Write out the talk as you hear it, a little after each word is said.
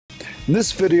In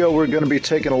this video, we're going to be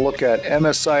taking a look at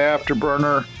MSI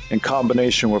AfterBurner in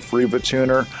combination with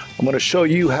RivaTuner. I'm going to show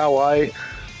you how I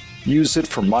use it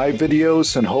for my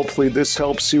videos, and hopefully this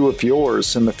helps you with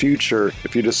yours in the future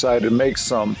if you decide to make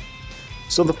some.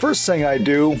 So the first thing I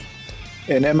do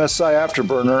in MSI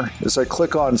AfterBurner is I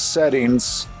click on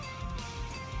Settings,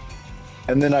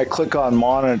 and then I click on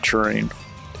Monitoring.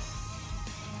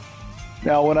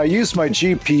 Now when I use my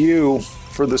GPU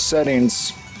for the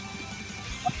settings,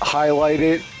 highlight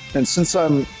it, and since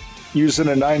I'm using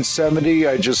a 970,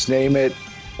 I just name it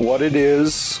what it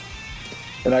is,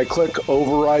 and I click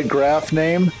Override Graph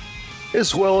Name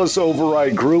as well as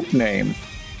Override Group Name,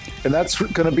 and that's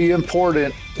going to be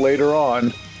important later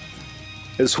on,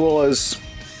 as well as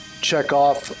check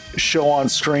off Show on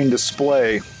Screen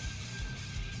Display.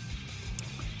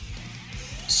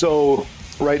 So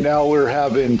right now we're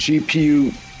having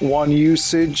GPU 1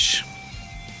 usage.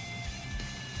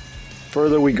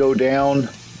 Further we go down,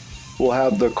 we'll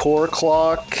have the core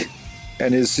clock,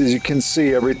 and as you can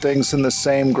see, everything's in the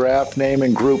same graph name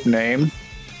and group name.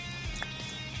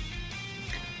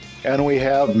 And we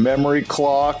have memory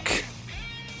clock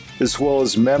as well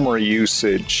as memory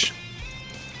usage.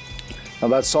 Now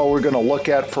that's all we're going to look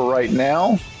at for right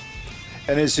now.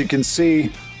 And as you can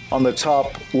see on the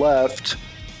top left,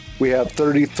 we have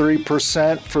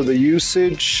 33% for the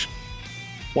usage,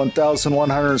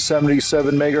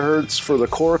 1177 megahertz for the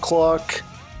core clock,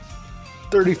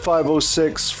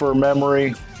 3506 for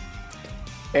memory,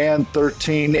 and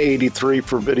 1383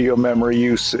 for video memory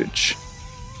usage.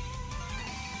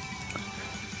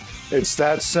 It's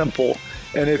that simple.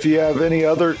 And if you have any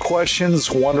other questions,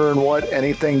 wondering what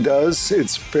anything does,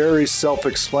 it's very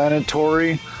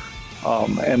self-explanatory.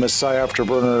 MSI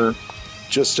AfterBurner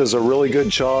just does a really good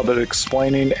job at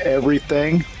explaining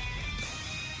everything.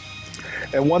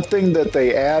 And one thing that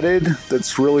they added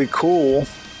that's really cool,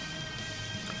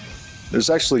 there's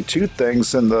actually two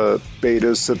things in the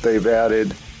betas that they've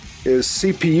added, is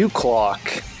CPU clock.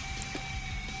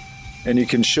 And you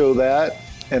can show that,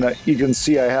 and you can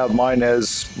see I have mine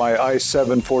as my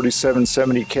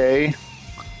i7-4770K,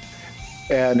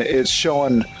 and it's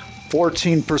showing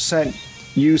 14%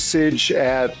 usage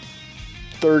at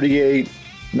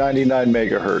 3899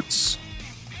 megahertz,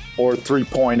 or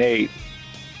 3.8.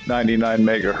 99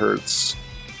 megahertz.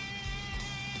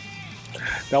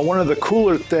 Now one of the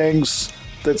cooler things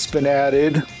that's been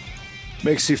added,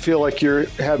 makes you feel like you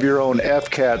have your own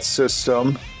FCAT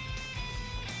system,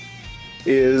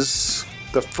 is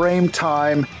the frame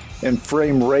time and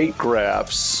frame rate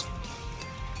graphs.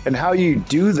 And how you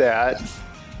do that,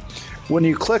 when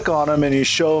you click on them and you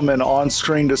show them in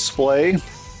on-screen display,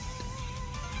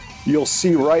 you'll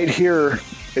see right here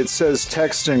it says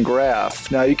text and graph.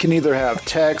 Now you can either have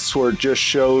text where it just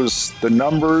shows the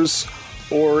numbers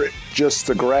or just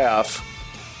the graph,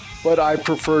 but I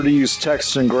prefer to use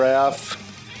text and graph.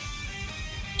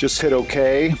 Just hit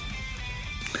OK.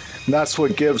 And that's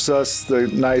what gives us the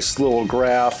nice little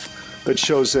graph that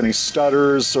shows any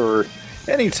stutters or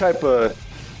any type of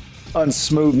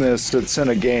unsmoothness that's in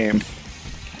a game.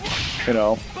 You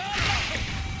know,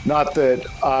 not that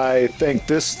I think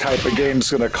this type of game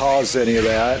is going to cause any of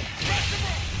that.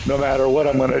 No matter what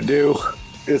I'm going to do,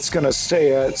 it's going to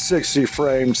stay at 60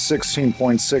 frames,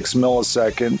 16.6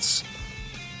 milliseconds.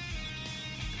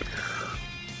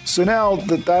 So now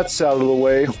that that's out of the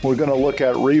way, we're going to look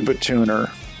at RivaTuner.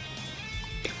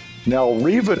 Now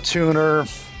RivaTuner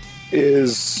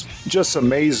is just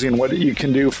amazing what you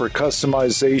can do for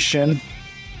customization.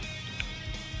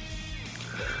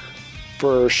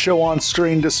 For show on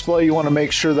screen display, you want to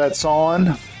make sure that's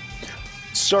on.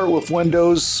 Start with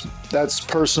Windows, that's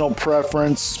personal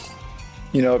preference.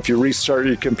 You know, if you restart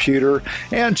your computer.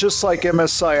 And just like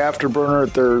MSI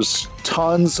AfterBurner, there's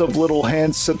tons of little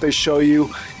hints that they show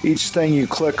you. Each thing you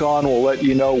click on will let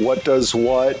you know what does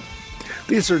what.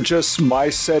 These are just my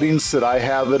settings that I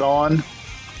have it on.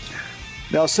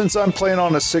 Now, since I'm playing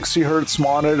on a 60 hertz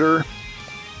monitor,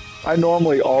 I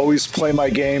normally always play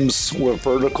my games with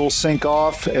vertical sync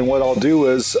off, and what I'll do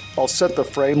is I'll set the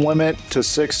frame limit to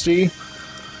 60.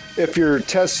 If you're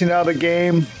testing out a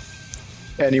game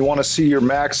and you want to see your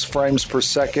max frames per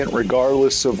second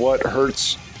regardless of what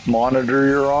hertz monitor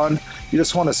you're on, you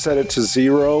just want to set it to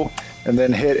 0 and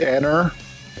then hit enter.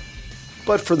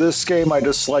 But for this game, I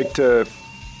just like to,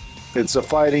 it's a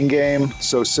fighting game,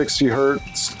 so 60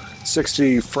 hertz,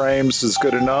 60 frames is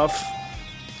good enough.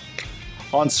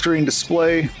 On-screen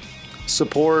display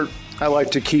support, I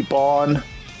like to keep on.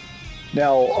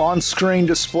 Now, on-screen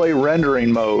display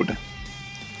rendering mode,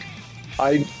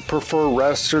 I prefer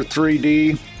raster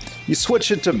 3D. You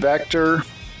switch it to vector,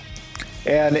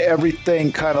 and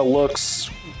everything kind of looks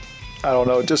I don't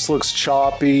know, it just looks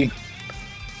choppy,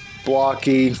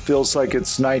 blocky, feels like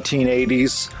it's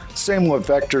 1980s. Same with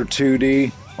Vector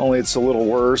 2D, only it's a little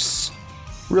worse.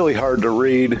 Really hard to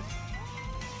read.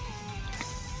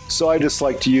 So I just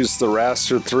like to use the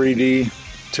Raster 3D.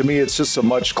 To me, it's just a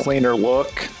much cleaner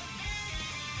look.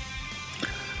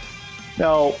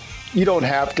 Now, you don't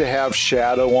have to have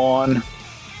shadow on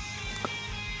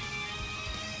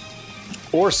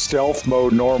or stealth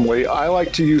mode normally. I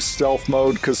like to use stealth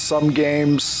mode because some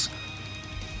games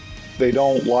they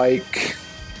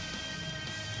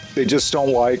just don't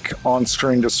like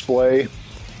on-screen display,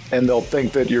 and they'll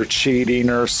think that you're cheating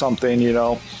or something, you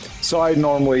know. So I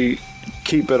normally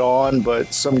keep it on,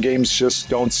 but some games just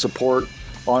don't support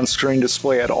on-screen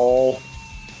display at all.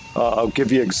 I'll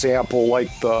give you an example,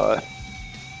 like the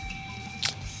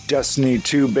Destiny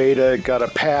 2 beta got a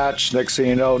patch. Next thing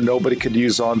you know, nobody could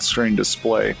use on-screen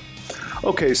display.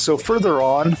 Okay, so further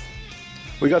on,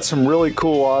 we got some really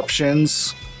cool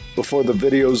options before the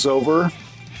video's over.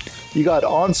 You got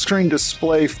on-screen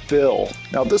display fill.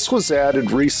 Now this was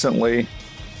added recently,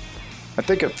 I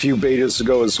think a few betas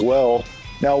ago as well.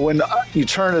 Now when you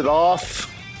turn it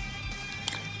off,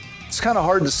 it's kind of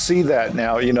hard to see that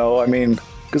now, you know, I mean,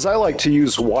 because I like to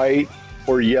use white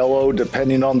or yellow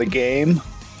depending on the game.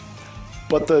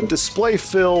 But the display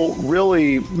fill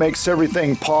really makes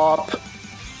everything pop,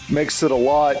 makes it a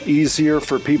lot easier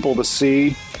for people to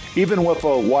see, even with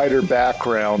a wider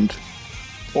background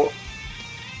or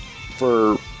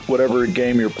for whatever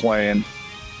game you're playing.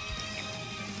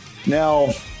 Now,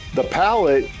 the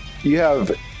palette, you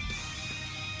have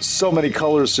so many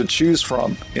colors to choose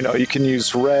from. You know, you can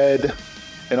use red,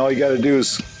 and all you got to do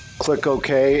is click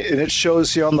OK, and it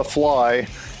shows you on the fly.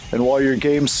 And while your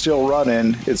game's still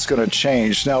running, it's going to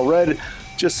change. Now, red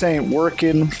just ain't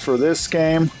working for this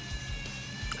game,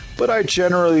 but I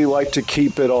generally like to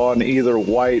keep it on either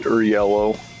white or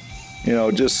yellow. You know,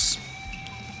 it just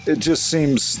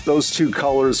seems, those two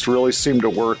colors really seem to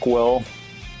work well.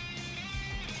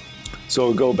 So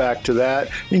we'll go back to that.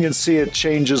 You can see it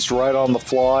changes right on the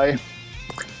fly.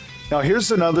 Now,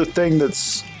 here's another thing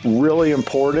that's really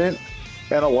important.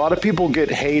 And a lot of people get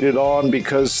hated on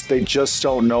because they just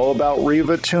don't know about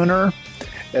RivaTuner,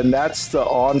 and that's the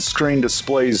on-screen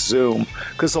display zoom.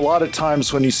 Because a lot of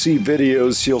times when you see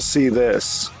videos, you'll see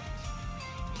this.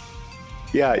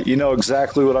 Yeah, you know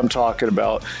exactly what I'm talking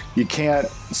about. You can't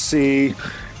see,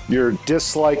 you're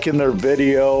disliking their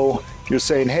video, you're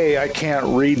saying, hey, I can't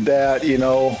read that, you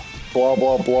know, blah,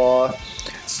 blah, blah.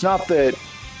 It's not that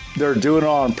they're doing it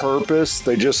on purpose,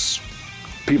 they just,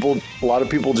 a lot of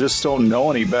people just don't know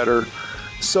any better.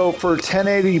 So for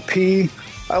 1080p,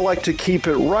 I like to keep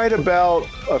it right about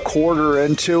a quarter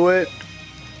into it.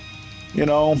 You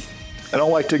know, I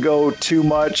don't like to go too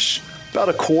much. About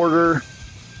a quarter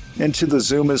into the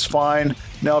zoom is fine.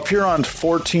 Now, if you're on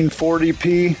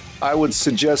 1440p, I would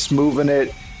suggest moving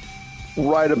it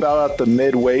right about at the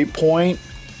midway point.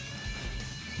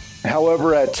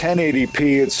 However, at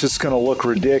 1080p, it's just going to look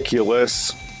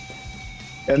ridiculous.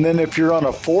 And then if you're on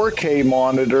a 4K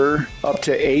monitor up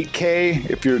to 8K,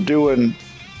 if you're doing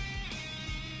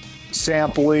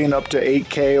sampling up to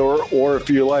 8K, or if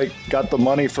you like got the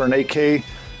money for an 8K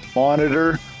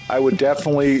monitor, I would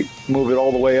definitely move it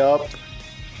all the way up.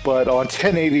 But on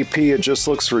 1080p, it just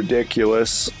looks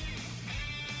ridiculous.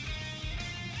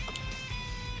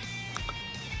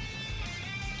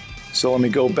 So let me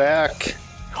go back.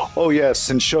 Oh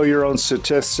yes, and show your own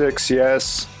statistics,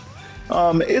 yes.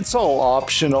 It's all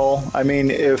optional. I mean,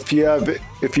 if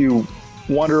you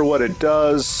wonder what it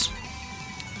does,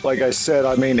 like I said,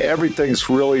 I mean, everything's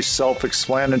really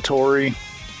self-explanatory.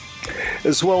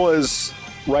 As well as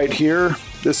right here,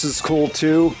 this is cool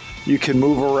too. You can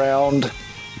move around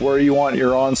where you want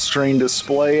your on-screen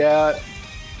display at.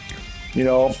 You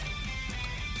know,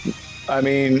 I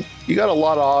mean, you got a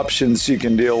lot of options you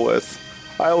can deal with.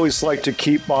 I always like to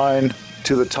keep mine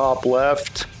to the top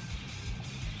left.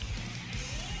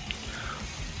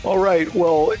 All right,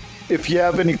 well, if you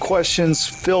have any questions,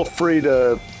 feel free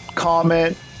to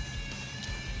comment.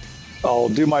 I'll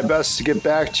do my best to get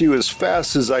back to you as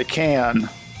fast as I can.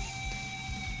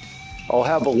 I'll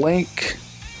have a link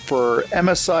for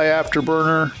MSI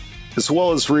AfterBurner as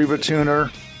well as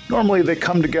RivaTuner. Normally they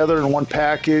come together in one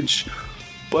package,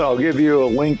 but I'll give you a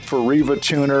link for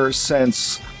RivaTuner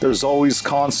since there's always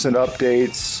constant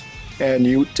updates and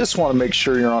you just want to make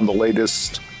sure you're on the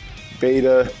latest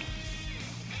beta,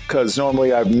 because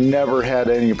normally I've never had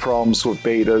any problems with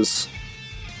betas.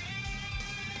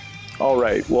 All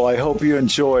right, well, I hope you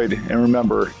enjoyed, and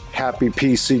remember, happy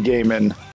PC gaming.